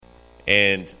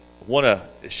And I want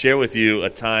to share with you a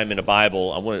time in the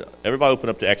Bible. I want everybody open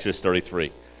up to Exodus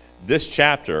 33. This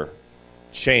chapter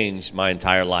changed my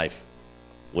entire life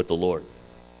with the Lord,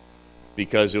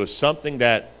 because it was something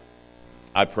that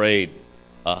I prayed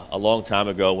a long time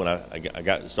ago when I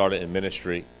got started in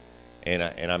ministry, and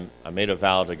I made a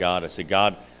vow to God. I said,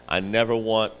 God, I never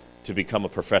want to become a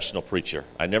professional preacher.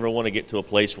 I never want to get to a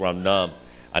place where I'm numb.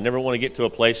 I never want to get to a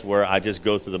place where I just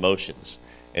go through the motions.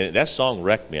 And that song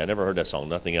wrecked me. I never heard that song.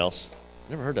 Nothing else.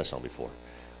 Never heard that song before.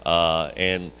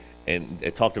 And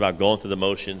it talked about going through the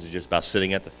motions. It's just about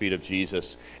sitting at the feet of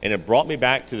Jesus. And it brought me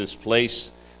back to this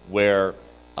place where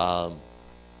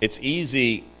it's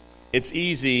easy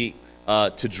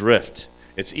to drift.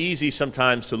 It's easy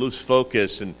sometimes to lose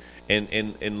focus and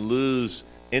lose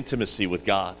intimacy with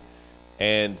God.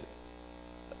 And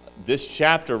this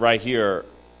chapter right here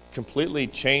completely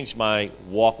changed my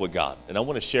walk with God. And I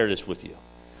want to share this with you,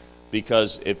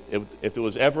 because if there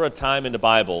was ever a time in the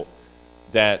Bible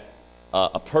that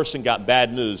a person got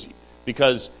bad news,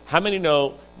 because how many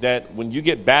know that when you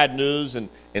get bad news and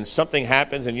something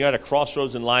happens and you're at a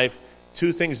crossroads in life,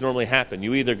 two things normally happen.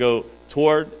 You either go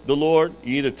toward the Lord,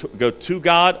 you either go to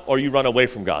God, or you run away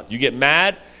from God. You get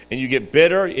mad and you get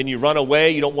bitter and you run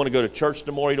away. You don't want to go to church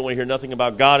anymore. You don't want to hear nothing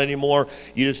about God anymore.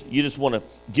 You just want to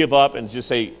give up and just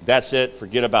say, that's it,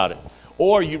 forget about it.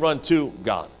 Or you run to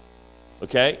God,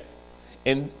 okay?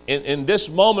 And in this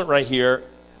moment right here,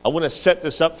 I want to set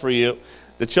this up for you.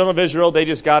 The children of Israel, they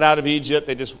just got out of Egypt.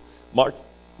 They just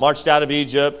marched out of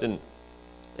Egypt,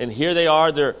 and here they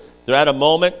are. They're at a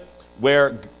moment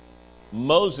where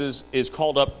Moses is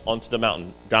called up onto the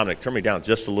mountain. Dominic, turn me down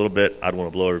just a little bit. I don't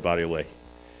want to blow everybody away.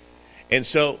 And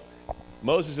so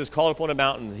Moses is called up on a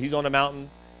mountain. He's on a mountain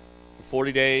for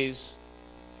 40 days,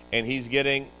 and he's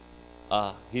getting,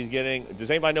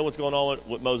 does anybody know what's going on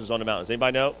with Moses on the mountain? Does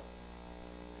anybody know?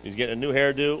 He's getting a new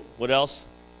hairdo. What else?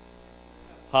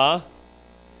 Huh?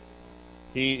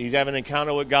 He's having an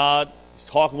encounter with God. He's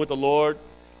talking with the Lord,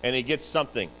 and he gets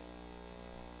something.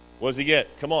 What does he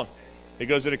get? Come on. He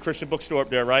goes to the Christian bookstore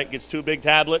up there, right? Gets 2 big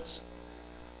tablets.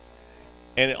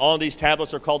 And all these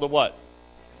tablets are called the what?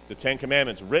 The 10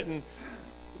 Commandments. Written,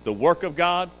 the work of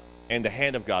God and the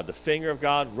hand of God. The finger of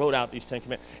God wrote out these 10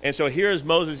 Commandments. And so here is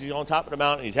Moses. He's on top of the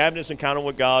mountain. He's having this encounter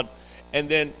with God. And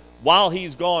then while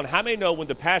he's gone, how many know when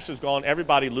the pastor's gone,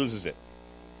 everybody loses it?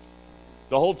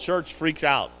 The whole church freaks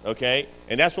out, okay?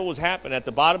 And that's what was happening. At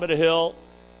the bottom of the hill,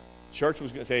 church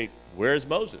was going to say, where's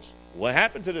Moses? What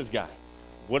happened to this guy?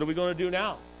 What are we going to do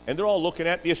now? And they're all looking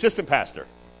at the assistant pastor,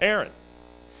 Aaron.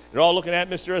 They're all looking at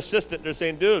Mr. Assistant. They're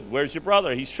saying, dude, where's your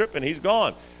brother? He's tripping. He's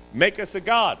gone. Make us a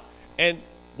god. And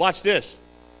watch this.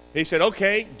 He said,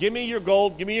 okay, give me your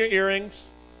gold. Give me your earrings.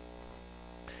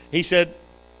 He said,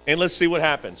 and let's see what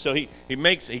happens. So he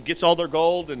gets all their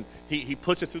gold, and he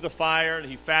puts it through the fire, and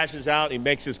he fashions out. He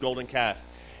makes this golden calf.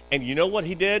 And you know what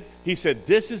he did? He said,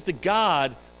 this is the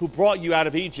God who brought you out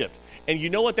of Egypt. And you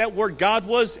know what that word God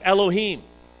was? Elohim.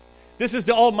 This is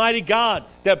the Almighty God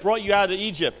that brought you out of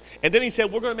Egypt. And then he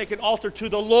said, we're going to make an altar to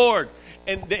the Lord.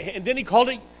 And then he called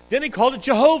it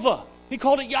Jehovah. He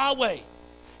called it Yahweh.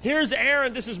 Here's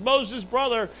Aaron. This is Moses'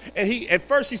 brother. And at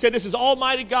first he said, this is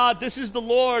Almighty God. This is the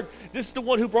Lord. This is the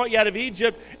one who brought you out of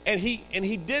Egypt. And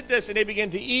he did this, and they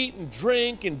began to eat and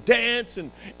drink and dance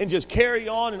and just carry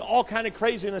on and all kind of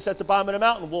craziness at the bottom of the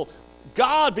mountain. Well,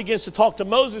 God begins to talk to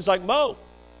Moses like, Mo,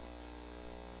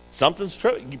 something's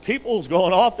true. People's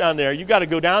going off down there. You got to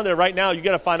go down there right now. You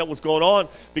got to find out what's going on,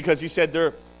 because he said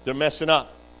they're messing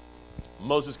up.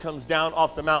 Moses comes down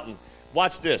off the mountain.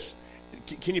 Watch this.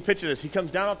 Can you picture this? He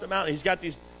comes down off the mountain. He's got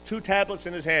these 2 tablets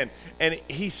in his hand, and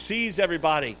he sees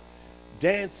everybody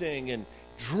dancing and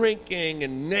drinking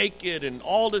and naked and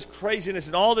all this craziness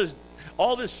and all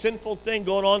this sinful thing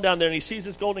going on down there. And he sees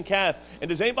this golden calf. And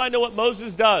does anybody know what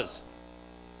Moses does?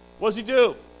 What does he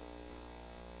do?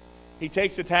 He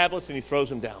takes the tablets and he throws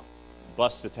them down,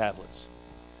 busts the tablets.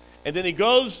 And then he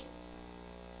goes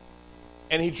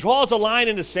and he draws a line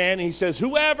in the sand, and he says,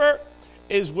 whoever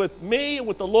is with me and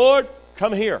with the Lord,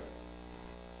 come here.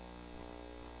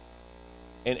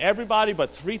 And everybody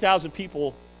but 3,000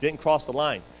 people didn't cross the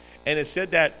line. And it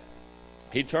said that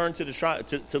he turned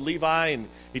to Levi, and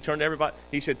he turned to everybody.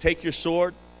 He said, take your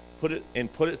sword, put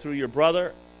it through your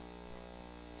brother,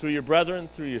 through your brethren,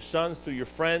 through your sons, through your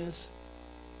friends,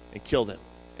 and kill them.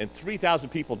 And 3,000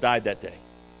 people died that day.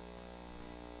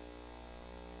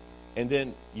 And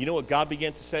then, you know what God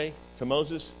began to say to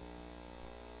Moses?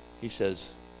 He says,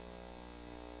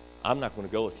 I'm not going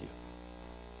to go with you.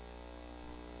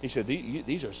 He said,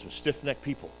 these are some stiff-necked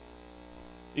people.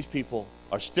 These people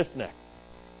are stiff-necked.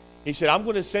 He said, I'm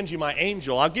going to send you my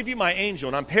angel. I'll give you my angel,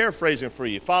 and I'm paraphrasing for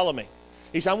you. Follow me.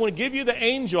 He said, I'm going to give you the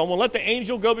angel. I'm going to let the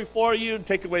angel go before you and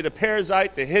take away the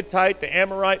Perizzite, the Hittite, the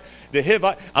Amorite, the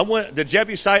Hivite, the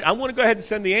Jebusite. I want to go ahead and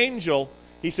send the angel.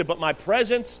 He said, but my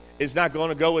presence is not going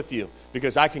to go with you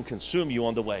because I can consume you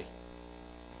on the way.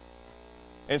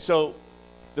 And so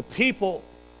the people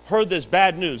heard this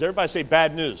bad news. Everybody say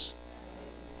bad news.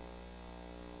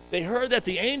 They heard that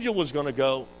the angel was going to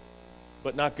go,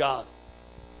 but not God.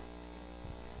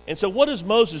 And so what does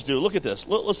Moses do? Look at this.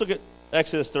 Let's look at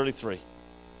Exodus 33.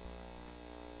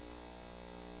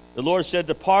 The Lord said,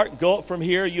 depart, go up from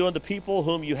here, you and the people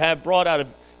whom you have brought out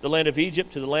of the land of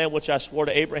Egypt to the land which I swore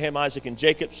to Abraham, Isaac, and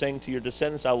Jacob, saying to your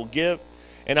descendants, I will give,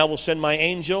 and I will send my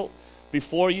angel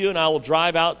before you, and I will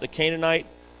drive out the Canaanite,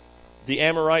 the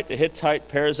Amorite, the Hittite,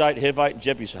 Perizzite, Hivite, and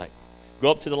Jebusite.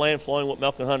 Go up to the land flowing with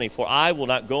milk and honey, for I will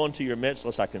not go into your midst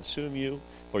lest I consume you,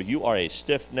 for you are a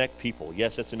stiff-necked people.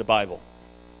 Yes, that's in the Bible.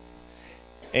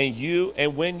 And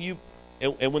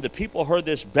when the people heard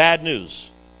this bad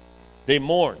news, they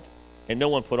mourned, and no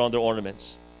one put on their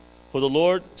ornaments. For the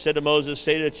Lord said to Moses,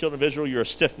 say to the children of Israel, you're a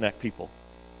stiff-necked people.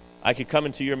 I could come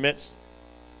into your midst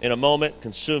in a moment,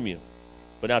 consume you.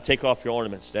 But now take off your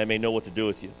ornaments, that I may know what to do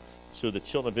with you. So the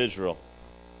children of Israel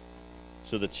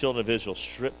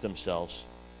stripped themselves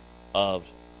of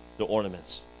the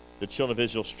ornaments. The children of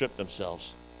Israel stripped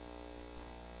themselves.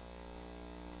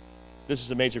 This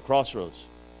is a major crossroads.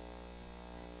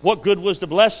 What good was the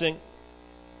blessing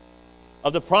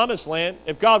of the promised land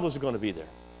if God wasn't going to be there?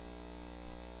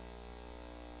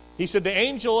 He said, the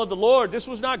angel of the Lord, this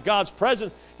was not God's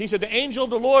presence. He said, the angel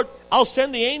of the Lord, I'll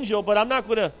send the angel, but I'm not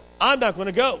going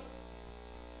to go.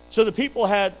 So the people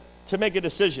had to make a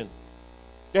decision.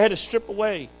 They had to strip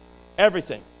away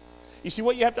everything. You see,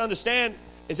 what you have to understand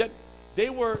is that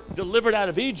they were delivered out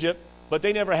of Egypt, but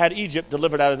they never had Egypt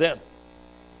delivered out of them.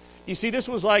 You see, this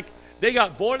was like they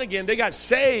got born again. They got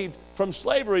saved from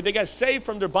slavery. They got saved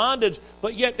from their bondage,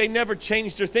 but yet they never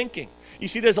changed their thinking. You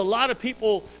see, there's a lot of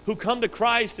people who come to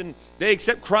Christ and they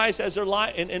accept Christ as their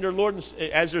and their Lord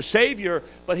and, as their Savior,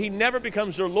 but He never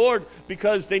becomes their Lord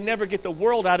because they never get the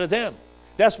world out of them.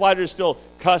 That's why they're still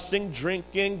cussing,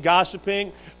 drinking,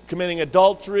 gossiping, committing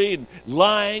adultery, and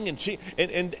lying,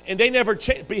 and they never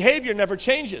behavior never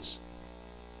changes.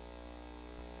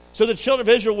 So the children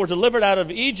of Israel were delivered out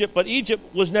of Egypt, but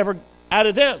Egypt was never out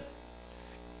of them.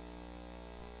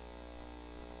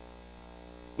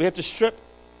 We have to strip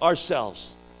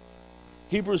ourselves.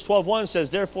 Hebrews 12:1 says,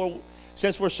 therefore,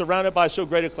 since we're surrounded by so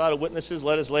great a cloud of witnesses,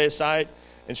 let us lay aside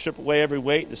and strip away every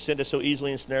weight, the sin that so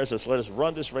easily ensnares us. Let us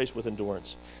run this race with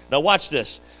endurance. Now watch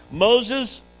this.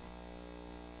 Moses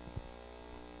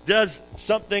does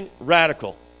something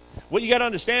radical. What you got to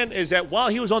understand is that while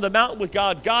he was on the mountain with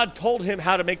God, God told him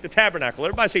how to make the tabernacle.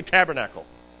 Everybody say tabernacle.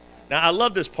 Now I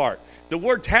love this part. The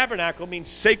word tabernacle means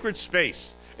sacred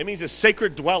space. It means a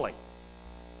sacred dwelling.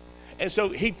 And so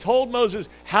he told Moses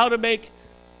how to make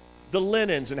the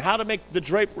linens and how to make the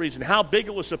draperies and how big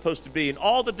it was supposed to be and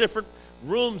all the different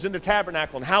rooms in the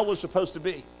tabernacle and how it was supposed to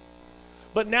be.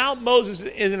 But now Moses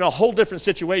is in a whole different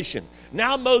situation.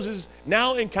 Now Moses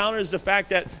encounters the fact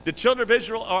that the children of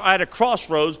Israel are at a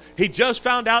crossroads. He just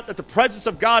found out that the presence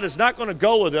of God is not going to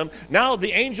go with them. Now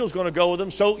the angel's going to go with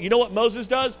them. So you know what Moses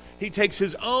does? He takes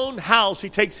his own house, he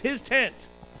takes his tent,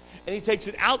 and he takes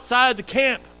it outside the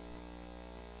camp.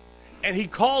 And he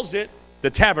calls it the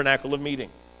tabernacle of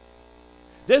meeting.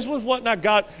 This was what not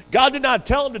God did not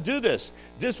tell him to do this.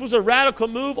 This was a radical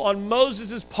move on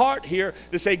Moses' part here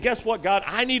to say, guess what, God?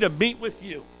 I need to meet with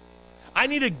you. I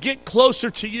need to get closer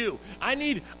to you. I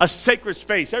need a sacred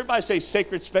space. Everybody say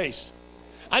sacred space.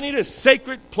 I need a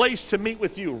sacred place to meet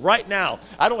with you right now.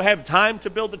 I don't have time to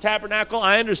build the tabernacle.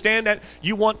 I understand that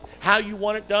you want how you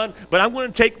want it done, but I'm going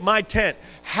to take my tent.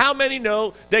 How many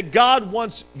know that God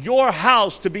wants your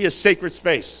house to be a sacred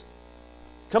space?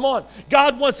 Come on.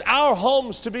 God wants our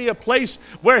homes to be a place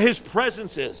where His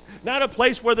presence is. Not a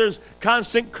place where there's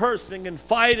constant cursing and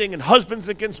fighting and husbands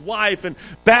against wife and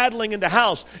battling in the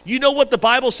house. You know what the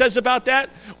Bible says about that?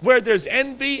 Where there's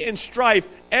envy and strife,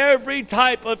 every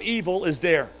type of evil is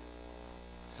there.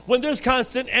 When there's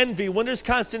constant envy, when there's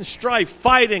constant strife,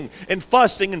 fighting and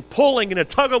fussing and pulling and a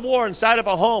tug of war inside of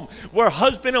a home where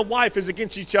husband and wife is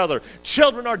against each other,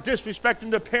 children are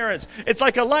disrespecting their parents, it's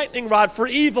like a lightning rod for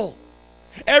evil.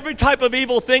 Every type of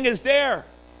evil thing is there.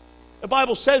 The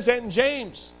Bible says that in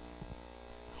James.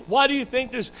 Why do you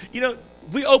think this?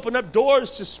 We open up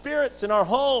doors to spirits in our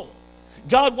home.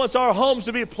 God wants our homes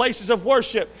to be places of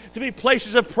worship, to be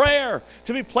places of prayer,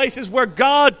 to be places where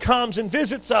God comes and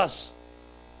visits us.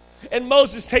 And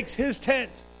Moses takes his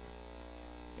tent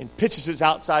and pitches it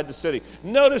outside the city.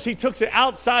 Notice he took it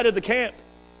outside of the camp.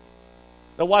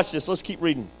 Now watch this. Let's keep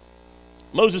reading.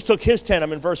 Moses took his tent,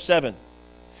 I'm in verse 7,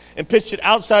 and pitched it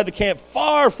outside the camp,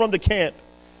 far from the camp.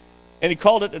 And he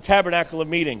called it the tabernacle of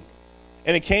meeting.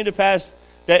 And it came to pass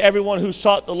that everyone who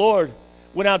sought the Lord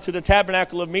went out to the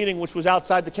tabernacle of meeting, which was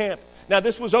outside the camp. Now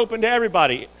this was open to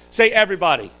everybody. Say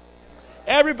everybody.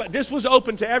 Everybody. This was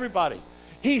open to everybody.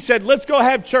 He said, let's go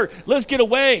have church. Let's get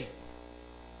away.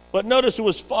 But notice it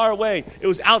was far away. It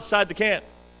was outside the camp.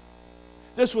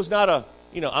 This was not a,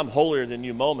 I'm holier than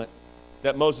you moment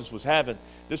that Moses was having.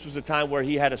 This was a time where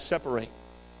he had to separate.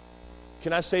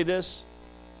 Can I say this?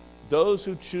 Those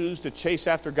who choose to chase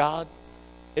after God,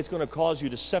 it's going to cause you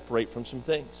to separate from some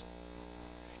things.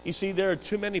 You see, there are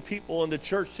too many people in the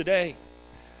church today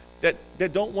that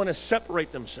don't want to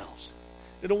separate themselves.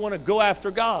 They don't want to go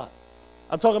after God.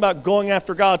 I'm talking about going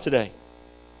after God today.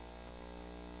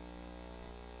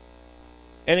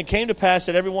 And it came to pass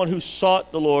that everyone who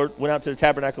sought the Lord went out to the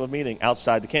tabernacle of meeting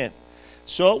outside the camp.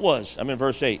 So it was, I'm in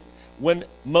verse 8, when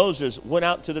Moses went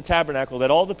out to the tabernacle, that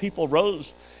all the people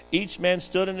rose. Each man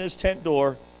stood in his tent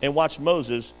door and watched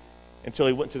Moses until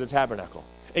he went to the tabernacle.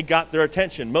 It got their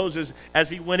attention, Moses, as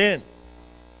he went in.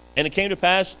 And it came to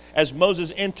pass, as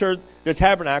Moses entered the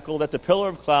tabernacle, that the pillar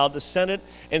of cloud descended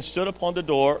and stood upon the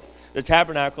door, the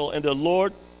tabernacle, and the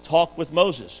Lord talked with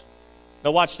Moses.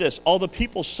 Now watch this. All the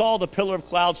people saw the pillar of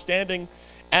cloud standing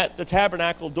at the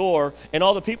tabernacle door, and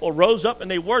all the people rose up and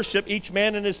they worshiped, each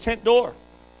man in his tent door.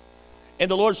 And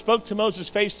the Lord spoke to Moses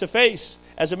face to face,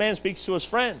 as a man speaks to his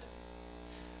friend.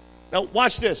 Now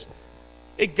watch this.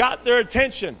 It got their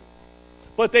attention,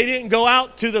 but they didn't go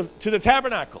out to the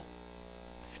tabernacle.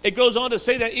 It goes on to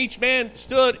say that each man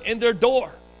stood in their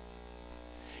door.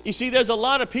 You see, there's a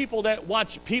lot of people that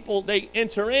watch people, they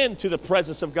enter into the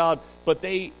presence of God, but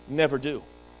they never do.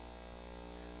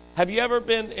 Have you ever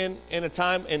been in a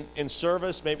time in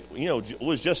service, maybe, it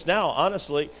was just now,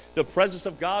 honestly, the presence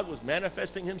of God was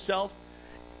manifesting himself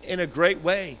in a great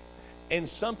way. And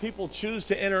some people choose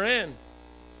to enter in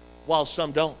while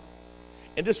some don't.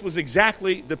 And this was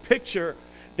exactly the picture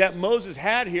that Moses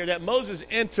had here, that Moses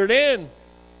entered in,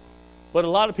 but a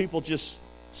lot of people just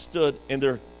stood in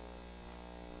their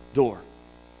door.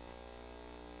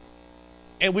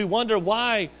 And we wonder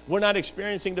why we're not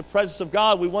experiencing the presence of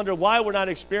God. We wonder why we're not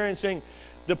experiencing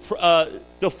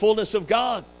the fullness of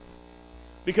God.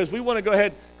 Because we want to go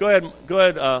ahead,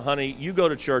 honey, you go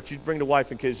to church. You bring the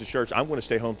wife and kids to church. I'm going to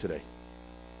stay home today.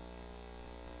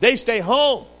 They stay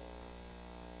home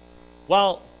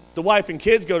while the wife and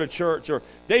kids go to church, or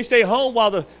they stay home while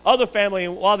the other family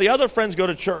and while the other friends go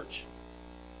to church.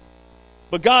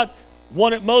 But God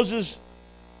wanted Moses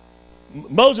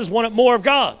wanted more of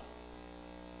God.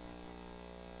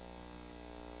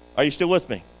 Are you still with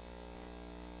me?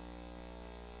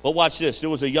 Well, watch this. There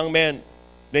was a young man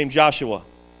named Joshua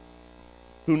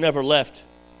who never left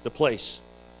the place.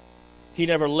 He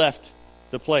never left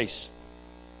the place.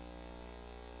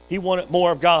 He wanted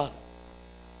more of God.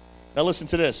 Now listen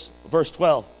to this, verse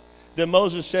 12. Then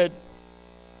Moses said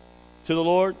to the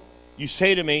Lord, you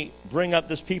say to me, bring up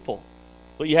this people,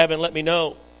 but you haven't let me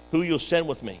know who you'll send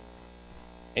with me.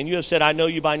 And you have said, I know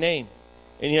you by name,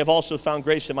 and you have also found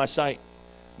grace in my sight.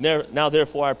 Now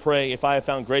therefore I pray, if I have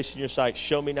found grace in your sight,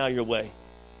 show me now your way,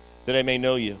 that I may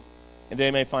know you, and that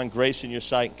I may find grace in your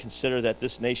sight, and consider that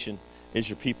this nation is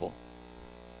your people.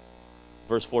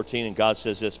 Verse 14, and God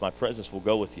says this, my presence will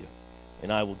go with you,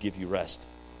 and I will give you rest.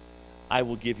 I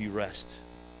will give you rest.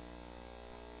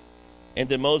 And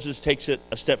then Moses takes it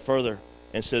a step further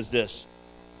and says this,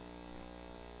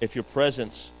 if your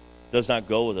presence does not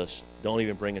go with us, don't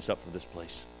even bring us up from this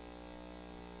place.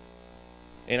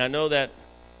 And I know that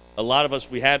a lot of us,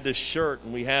 we have this shirt,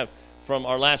 and we have from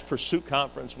our last Pursuit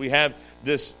conference, we have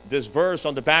this verse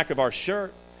on the back of our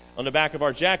shirt, on the back of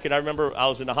our jacket. I remember I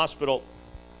was in the hospital,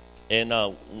 and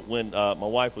when my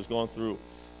wife was going through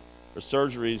her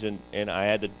surgeries, and I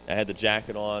had the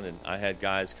jacket on, and I had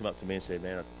guys come up to me and say,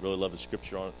 man, I really love the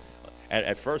scripture on it.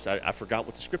 At first, I forgot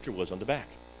what the scripture was on the back.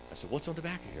 I said, what's on the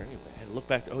back of here anyway? I had to look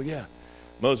back. Oh, yeah.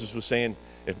 Moses was saying,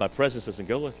 if my presence doesn't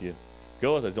go with you,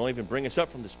 go with it. Don't even bring us up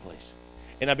from this place.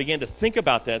 And I began to think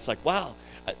about that. It's like, wow,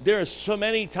 there are so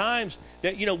many times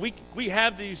that, we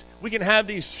can have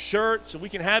these shirts, and we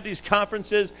can have these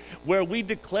conferences where we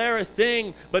declare a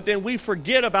thing, but then we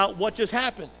forget about what just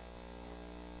happened.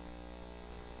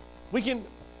 We can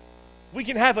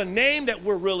have a name that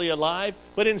we're really alive,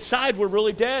 but inside we're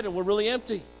really dead and we're really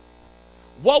empty.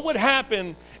 What would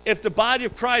happen if the body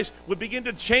of Christ would begin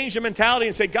to change the mentality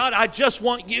and say, God, I just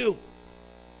want you?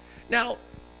 Now,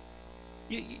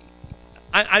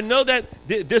 I know that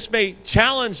this may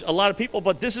challenge a lot of people,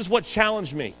 but this is what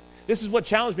challenged me. This is what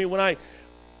challenged me when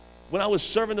I was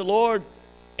serving the Lord,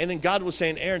 and then God was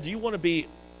saying, Aaron, do you want to be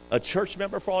a church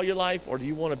member for all your life, or do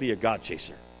you want to be a God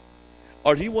chaser?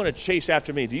 Or do you want to chase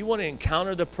after me? Do you want to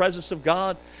encounter the presence of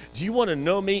God? Do you want to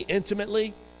know me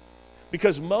intimately?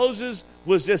 Because Moses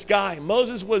was this guy.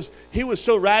 He was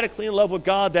so radically in love with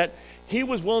God that he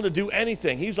was willing to do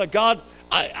anything. He was like, God,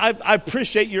 I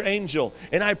appreciate your angel,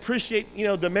 and I appreciate,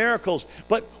 the miracles,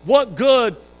 but what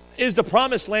good is the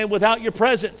promised land without your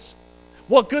presence?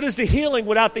 What good is the healing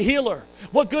without the healer?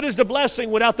 What good is the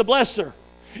blessing without the blesser?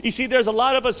 You see, there's a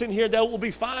lot of us in here that will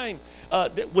be fine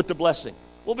with the blessing.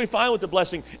 We'll be fine with the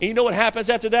blessing. And you know what happens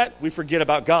after that? We forget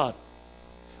about God.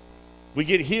 We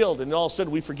get healed, and all of a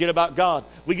sudden we forget about God.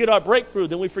 We get our breakthrough,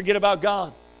 then we forget about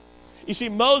God. You see,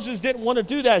 Moses didn't want to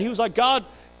do that. He was like, God,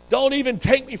 don't even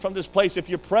take me from this place if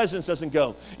your presence doesn't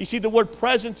go. You see, the word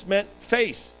presence meant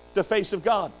face, the face of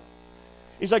God.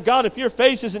 He's like, God, if your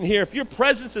face isn't here, if your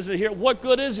presence isn't here, what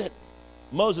good is it?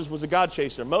 Moses was a God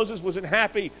chaser. Moses wasn't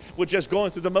happy with just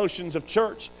going through the motions of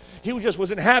church. He just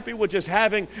wasn't happy with just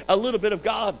having a little bit of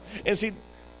God. And see,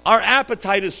 our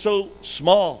appetite is so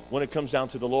small when it comes down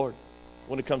to the Lord,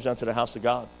 when it comes down to the house of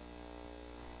God.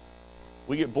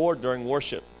 We get bored during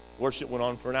worship. Worship went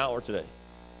on for an hour today.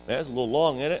 Man, that's a little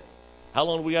long, isn't it? How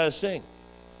long do we got to sing?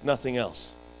 Nothing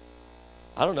else.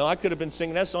 I don't know. I could have been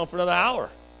singing that song for another hour.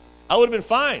 I would have been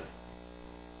fine.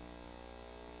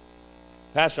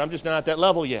 Pastor, I'm just not at that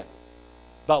level yet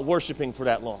about worshiping for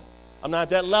that long. I'm not at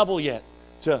that level yet.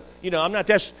 I'm not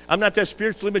that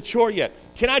spiritually mature yet.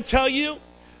 Can I tell you,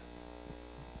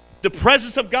 the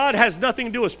presence of God has nothing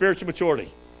to do with spiritual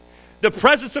maturity. The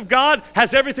presence of God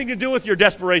has everything to do with your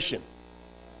desperation.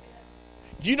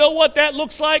 Do you know what that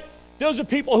looks like? Those are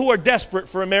people who are desperate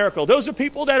for a miracle. Those are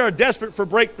people that are desperate for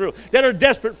breakthrough, that are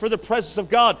desperate for the presence of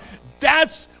God.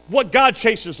 That's what God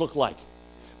chasers look like.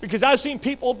 Because I've seen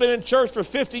people who have been in church for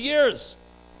 50 years,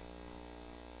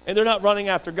 and they're not running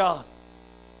after God.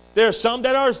 There are some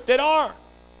that are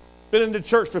been in the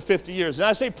church for 50 years. And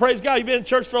I say, praise God, you've been in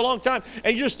church for a long time,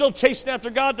 and you're still chasing after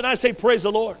God, then I say, praise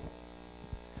the Lord.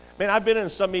 Man, I've been in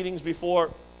some meetings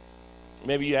before.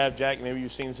 Maybe you have, Jack. Maybe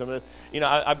you've seen some of it.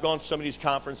 I've gone to some of these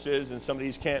conferences and some of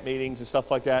these camp meetings and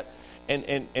stuff like that.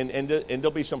 And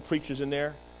there'll be some preachers in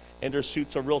there, and their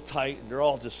suits are real tight, and they're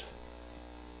all just,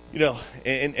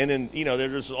 and then, they're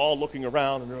just all looking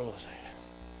around, and they're all like,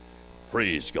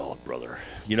 praise God, brother.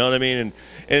 You know what I mean?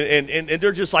 And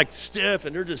they're just like stiff,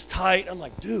 and they're just tight. I'm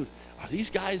like, dude, are these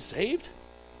guys saved?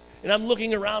 And I'm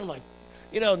looking around like,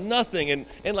 nothing. And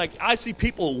like I see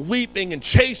people weeping and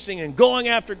chasing and going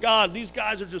after God. These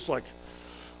guys are just like,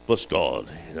 bless God,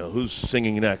 who's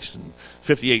singing next? And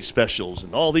 58 specials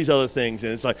and all these other things.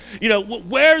 And it's like,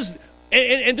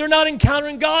 and they're not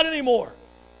encountering God anymore.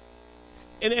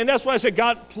 And that's why I said,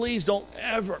 God, please don't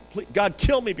ever, God,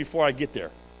 kill me before I get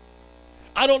there.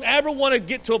 I don't ever want to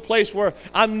get to a place where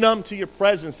I'm numb to your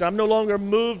presence and I'm no longer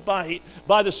moved by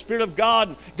the Spirit of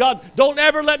God. God, don't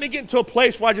ever let me get into a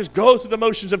place where I just go through the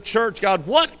motions of church. God,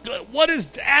 what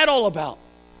is that all about?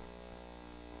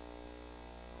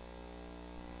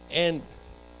 And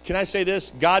can I say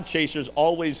this? God chasers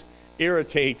always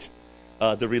irritate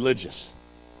the religious.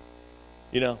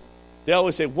 They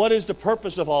always say, what is the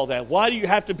purpose of all that? Why do you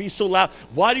have to be so loud?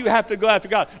 Why do you have to go after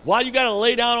God? Why do you got to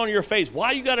lay down on your face?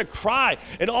 Why do you got to cry?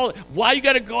 And all? Why you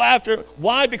got to go after?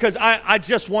 Why? Because I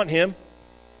just want him.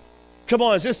 Come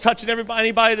on, is this touching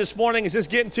anybody this morning? Is this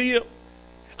getting to you?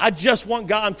 I just want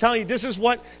God. I'm telling you, this is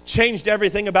what changed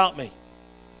everything about me.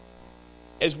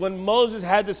 Is when Moses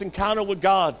had this encounter with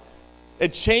God,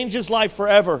 it changed his life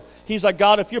forever. He's like,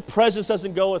 God, if your presence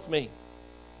doesn't go with me,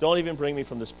 don't even bring me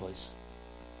from this place.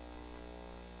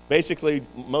 Basically,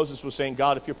 Moses was saying,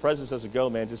 God, if your presence doesn't go,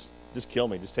 man, just kill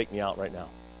me. Just take me out right now.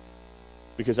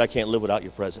 Because I can't live without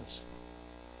your presence.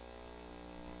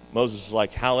 Moses was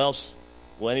like, how else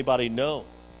will anybody know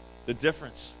the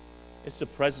difference? It's the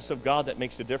presence of God that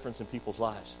makes the difference in people's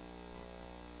lives.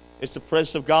 It's the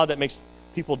presence of God that makes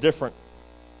people different.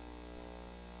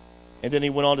 And then he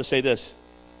went on to say this.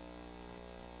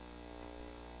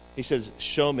 He says,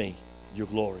 show me your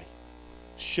glory.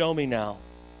 Show me now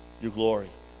your glory.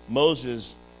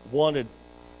 Moses wanted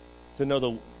to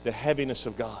know the heaviness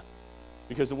of God.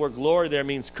 Because the word glory there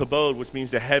means kabod, which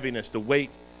means the heaviness, the weight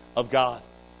of God.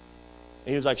 And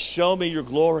he was like, show me your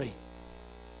glory.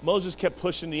 Moses kept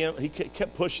pushing he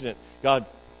kept pushing it. God,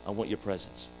 I want your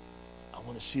presence. I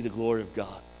want to see the glory of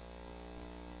God.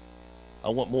 I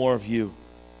want more of you.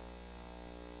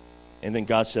 And then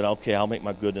God said, okay, I'll make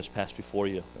my goodness pass before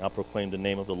you. And I'll proclaim the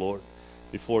name of the Lord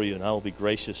before you. And I will be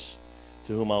gracious to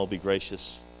to whom I will be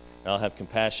gracious. And I'll have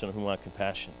compassion on whom I have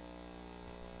compassion.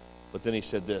 But then he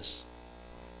said this.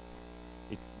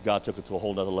 God took it to a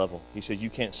whole other level. He said, you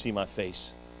can't see my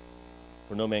face,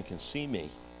 for no man can see me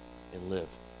and live.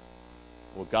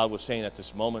 What God was saying at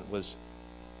this moment was,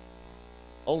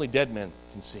 only dead men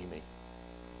can see me.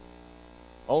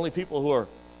 Only people who are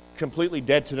completely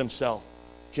dead to themselves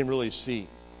can really see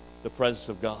the presence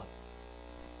of God.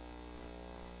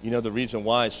 You know, the reason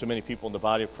why so many people in the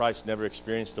body of Christ never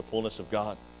experience the fullness of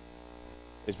God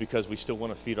is because we still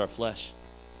want to feed our flesh.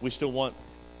 We still want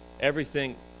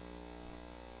everything,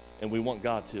 and we want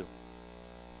God too.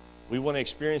 We want to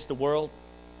experience the world,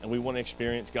 and we want to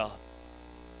experience God.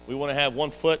 We want to have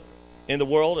one foot in the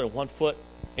world and one foot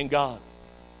in God.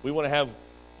 We want to have,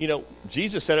 you know,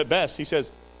 Jesus said it best. He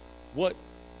says, what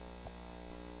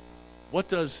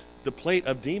does the plate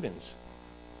of demons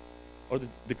or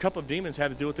the cup of demons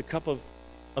have to do with the cup of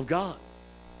God?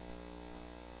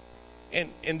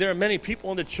 And there are many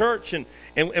people in the church, and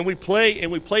we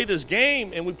play this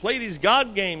game, and we play these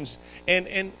God games,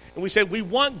 and we say we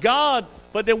want God,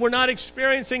 but then we're not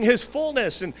experiencing His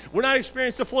fullness, and we're not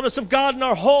experiencing the fullness of God in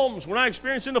our homes. We're not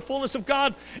experiencing the fullness of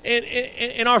God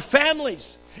in our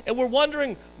families, and we're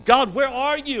wondering, God, where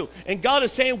are you? And God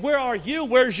is saying, where are you?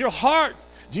 Where's your heart?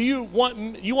 Do you want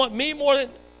me more than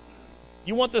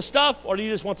you want the stuff, or do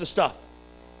you just want the stuff?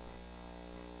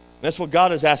 And that's what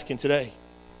God is asking today.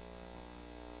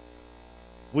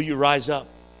 Will you rise up?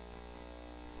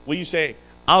 Will you say,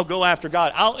 I'll go after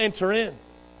God. I'll enter in.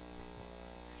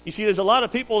 You see, there's a lot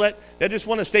of people that just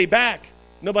want to stay back.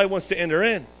 Nobody wants to enter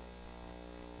in.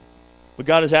 But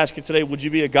God is asking today, would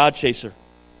you be a God chaser?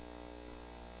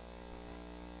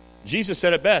 Jesus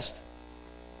said it best.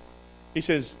 He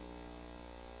says,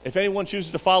 if anyone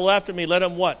chooses to follow after me, let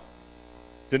him what?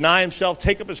 Deny himself,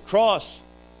 take up his cross,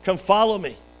 come follow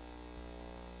me.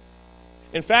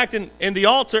 In fact, in the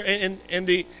altar, in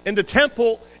the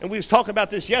temple, and we was talking about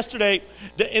this yesterday,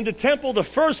 in the temple, the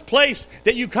first place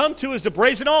that you come to is the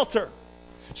brazen altar.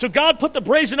 So God put the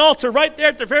brazen altar right there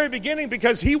at the very beginning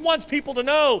because He wants people to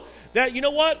know that, you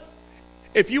know what?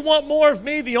 If you want more of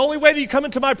me, the only way that you come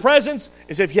into my presence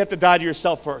is if you have to die to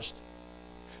yourself first.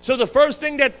 So the first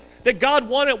thing that God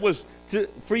wanted was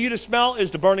for you to smell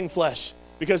is the burning flesh,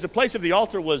 because the place of the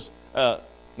altar was not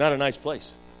a nice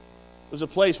place. It was a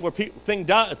place where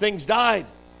things died.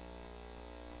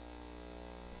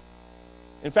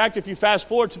 In fact, if you fast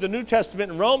forward to the New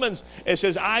Testament in Romans, it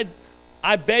says, I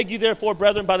beg you therefore,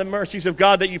 brethren, by the mercies of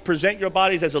God, that you present your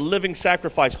bodies as a living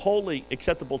sacrifice, holy,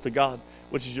 acceptable to God,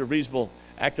 which is your reasonable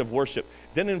act of worship.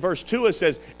 Then in verse 2 it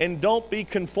says, and don't be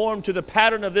conformed to the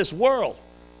pattern of this world.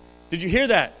 Did you hear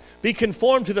that? Be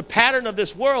conformed to the pattern of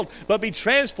this world, but be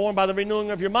transformed by the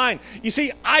renewing of your mind. You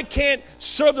see, I can't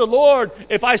serve the Lord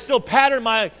if I still pattern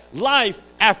my life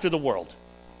after the world.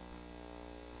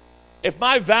 If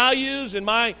my values and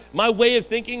my way of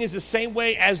thinking is the same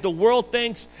way as the world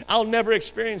thinks, I'll never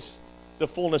experience the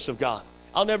fullness of God.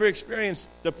 I'll never experience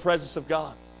the presence of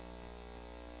God.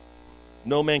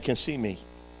 No man can see me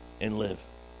and live.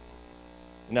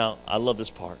 Now, I love this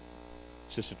part.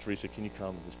 Sister Teresa, can you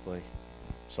come and just play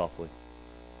softly?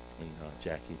 And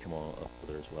Jackie, come on up with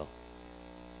her as well.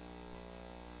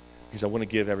 Because I want to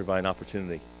give everybody an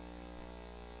opportunity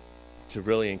to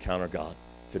really encounter God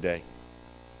today.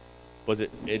 But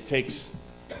it takes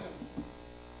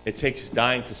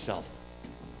dying to self.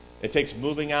 It takes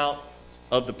moving out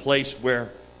of the place where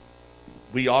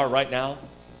we are right now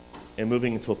and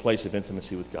moving into a place of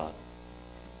intimacy with God.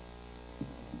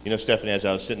 You know, Stephanie, as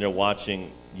I was sitting there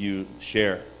watching you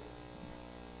share,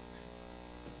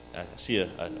 I see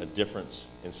a difference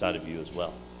inside of you as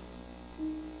well.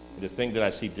 And the thing that I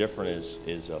see different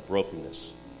is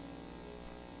brokenness.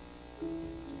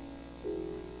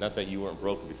 Not that you weren't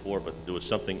broken before, but there was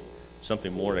something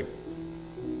more.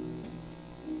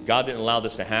 God didn't allow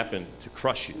this to happen to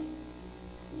crush you.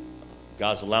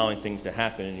 God's allowing things to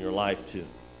happen in your life to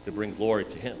bring glory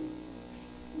to Him.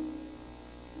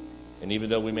 And even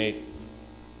though we may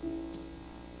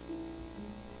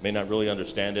not really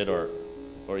understand it or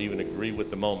even agree with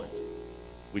the moment,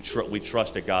 we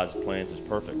trust that God's plans is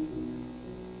perfect.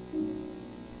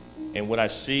 And what I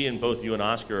see in both you and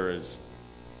Oscar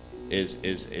is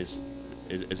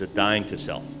a dying to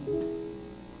self.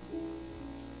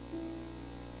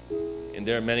 And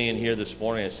there are many in here this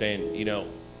morning that are saying, you know,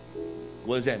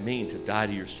 what does that mean to die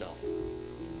to yourself?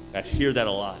 I hear that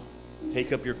a lot.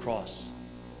 Take up your cross.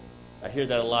 I hear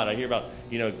that a lot. I hear about,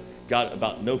 you know, God,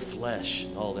 about no flesh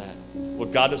and all that. Well,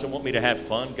 God doesn't want me to have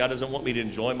fun. God doesn't want me to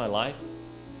enjoy my life.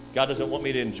 God doesn't want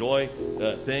me to enjoy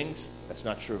things. That's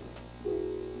not true.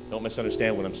 Don't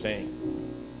misunderstand what I'm saying.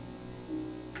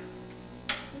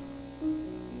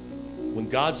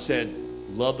 God said,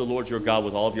 love the Lord your God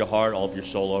with all of your heart, all of your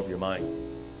soul, all of your mind,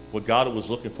 what God was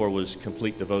looking for was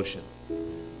complete devotion.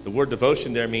 The word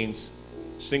devotion there means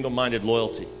single-minded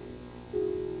loyalty.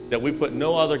 That we put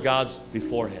no other gods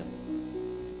before him.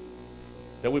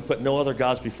 That we put no other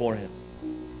gods before him.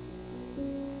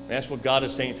 And that's what God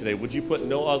is saying today. Would you put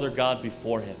no other God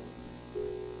before him?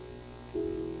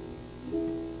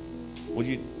 Would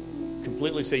you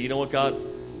completely say, you know what, God?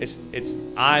 It's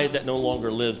I that no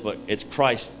longer lives, but it's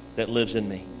Christ that lives in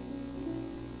me.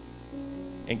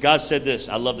 And God said this.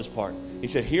 I love this part. He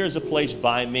said, here's a place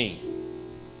by me,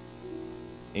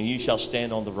 and you shall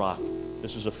stand on the rock.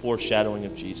 This is a foreshadowing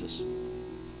of Jesus.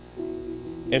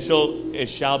 And so it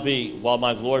shall be, while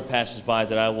my glory passes by,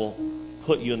 that I will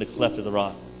put you in the cleft of the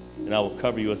rock, and I will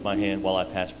cover you with my hand while I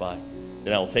pass by.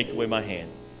 Then I will take away my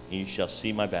hand, and you shall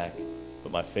see my back,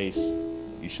 but my face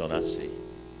you shall not see.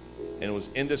 And it was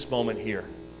in this moment here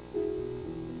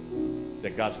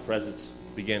that God's presence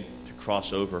began to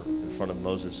cross over in front of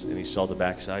Moses, and he saw the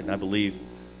backside. And I believe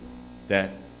that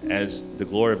as the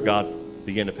glory of God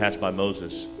began to pass by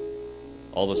Moses,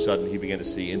 all of a sudden he began to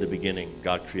see, in the beginning,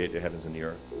 God created the heavens and the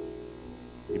earth.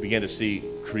 He began to see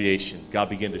creation. God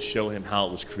began to show him how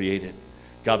it was created.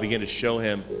 God began to show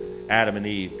him Adam and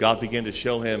Eve. God began to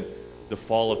show him the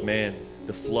fall of man,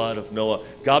 the flood of Noah.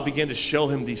 God began to show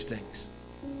him these things.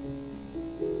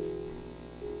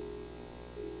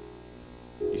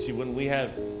 You see, when we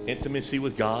have intimacy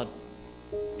with God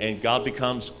and God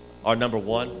becomes our number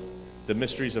one, the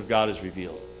mysteries of God is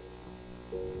revealed.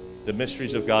 The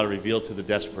mysteries of God are revealed to the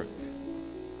desperate.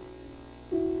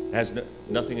 It has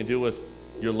nothing to do with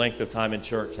your length of time in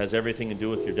church. It has everything to do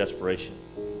with your desperation.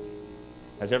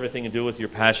 It has everything to do with your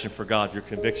passion for God, your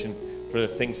conviction for the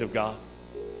things of God.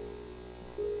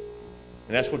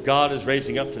 And that's what God is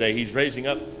raising up today. He's raising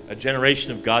up a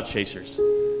generation of God chasers.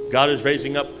 God is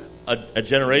raising up a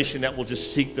generation that will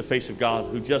just seek the face of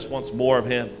God, who just wants more of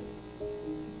him.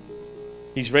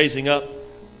 He's raising up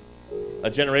a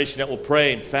generation that will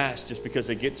pray and fast just because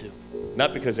they get to,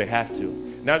 not because they have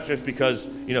to, not just because,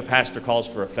 pastor calls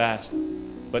for a fast,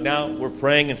 but now we're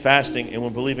praying and fasting and we're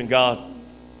believing God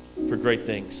for great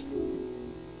things.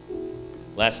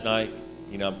 Last night,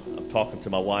 I'm talking to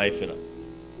my wife and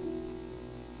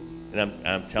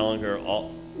I'm telling her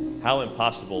how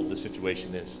impossible the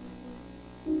situation is.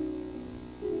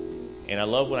 And I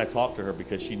love when I talk to her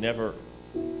because she never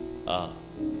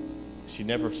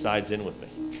sides in with me.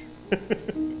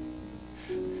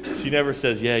 She never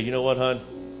says, yeah, you know what, hon?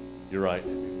 You're right.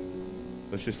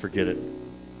 Let's just forget it.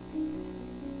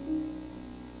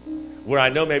 Where I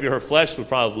know maybe her flesh would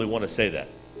probably want to say that.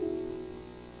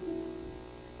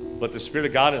 But the Spirit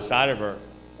of God inside of her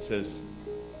says,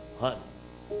 hon,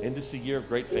 isn't this the year of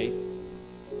great faith?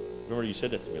 Remember you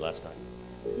said that to me last night.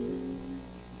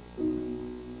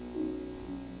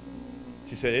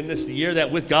 She said, isn't this the year that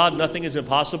with God nothing is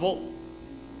impossible?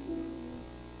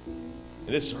 And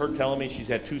this is her telling me she's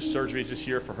had 2 surgeries this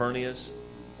year for hernias.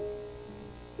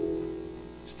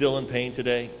 Still in pain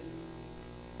today.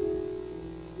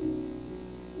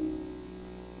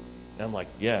 And I'm like,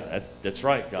 yeah, that's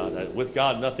right, God. With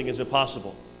God, nothing is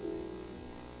impossible.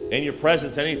 In your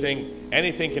presence,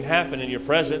 anything can happen in your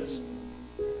presence.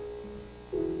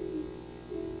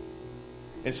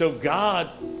 And so God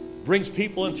brings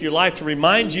people into your life to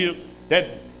remind you that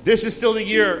this is still the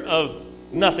year of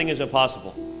nothing is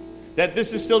impossible. That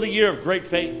this is still the year of great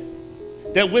faith.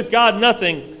 That with God,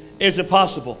 nothing is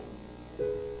impossible.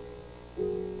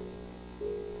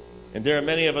 And there are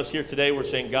many of us here today, we're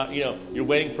saying, God, you're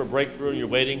waiting for breakthrough and you're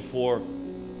waiting for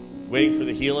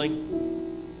the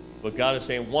healing. But God is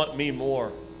saying, want me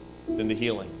more than the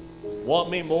healing. Want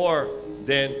me more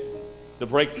than the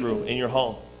breakthrough in your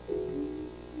home.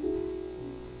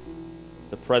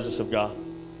 The presence of God.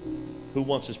 Who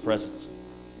wants his presence?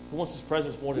 Who wants his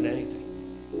presence more than anything?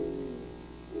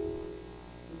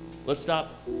 Let's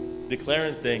stop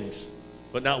declaring things,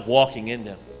 but not walking in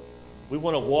them. We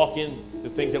want to walk in the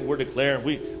things that we're declaring.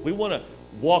 We want to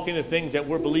walk in the things that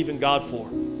we're believing God for.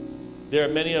 There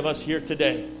are many of us here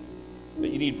today that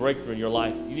you need breakthrough in your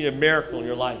life. You need a miracle in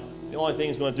your life. The only thing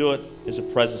that's going to do it is the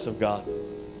presence of God.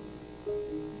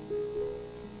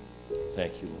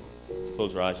 Thank you, Lord. Let's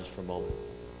close our eyes just for a moment.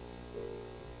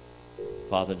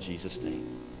 Father, in Jesus' name,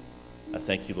 I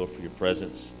thank you, Lord, for your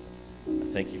presence. I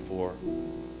thank you for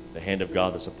the hand of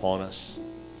God that's upon us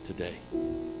today.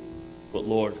 But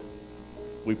Lord,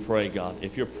 we pray, God,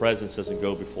 if your presence doesn't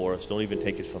go before us, don't even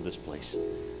take us from this place.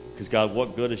 Because, God,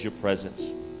 what good is your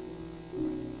presence?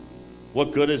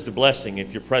 What good is the blessing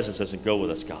if your presence doesn't go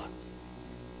with us, God?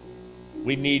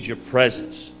 We need your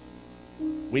presence.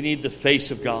 We need the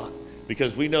face of God.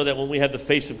 Because we know that when we have the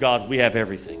face of God, we have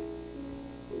everything.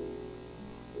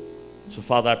 So,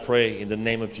 Father, I pray in the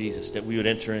name of Jesus that we would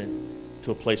enter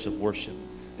into a place of worship,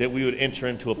 that we would enter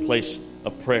into a place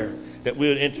of prayer, that we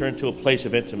would enter into a place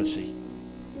of intimacy.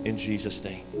 In Jesus'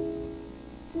 name.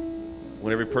 I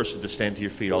want every person to stand to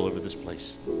your feet all over this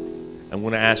place. I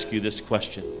want to ask you this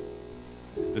question.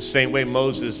 The same way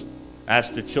Moses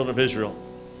asked the children of Israel.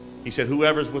 He said,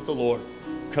 whoever's with the Lord,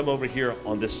 come over here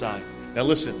on this side. Now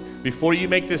listen, before you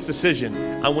make this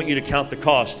decision, I want you to count the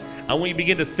cost. I want you to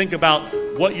begin to think about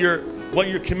what you're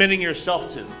committing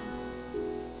yourself to.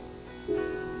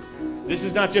 This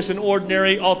is not just an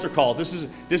ordinary altar call. This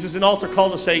is an altar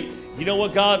call to say, you know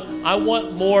what, God, I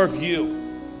want more of you.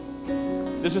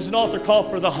 This is an altar call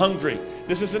for the hungry.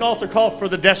 This is an altar call for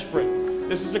the desperate.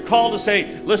 This is a call to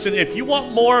say, listen, if you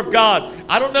want more of God,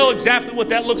 I don't know exactly what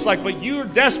that looks like, but you're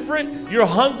desperate, you're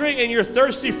hungry, and you're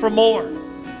thirsty for more.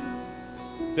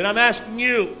 Then I'm asking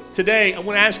you today, I'm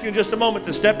going to ask you in just a moment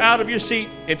to step out of your seat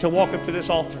and to walk up to this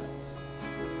altar.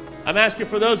 I'm asking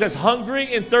for those that's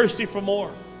hungry and thirsty for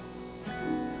more.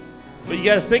 But you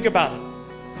got to think about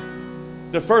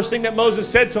it. The first thing that Moses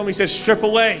said to him, he says, strip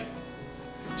away.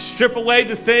 Strip away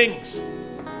the things.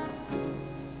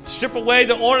 Strip away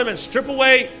the ornaments. Strip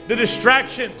away the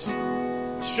distractions.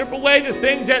 Strip away the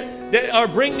things that are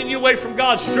bringing you away from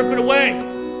God. Strip it away.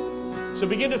 So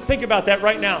begin to think about that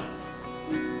right now.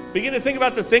 Begin to think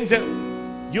about the things that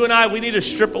you and I, we need to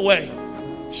strip away.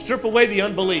 Strip away the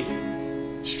unbelief.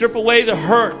 Strip away the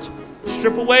hurt.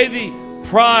 Strip away the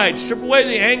pride. Strip away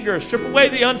the anger. Strip away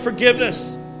the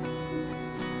unforgiveness.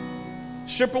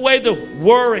 Strip away the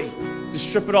worry. Just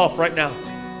strip it off right now.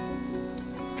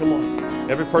 Come on.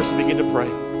 Every person begin to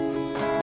pray.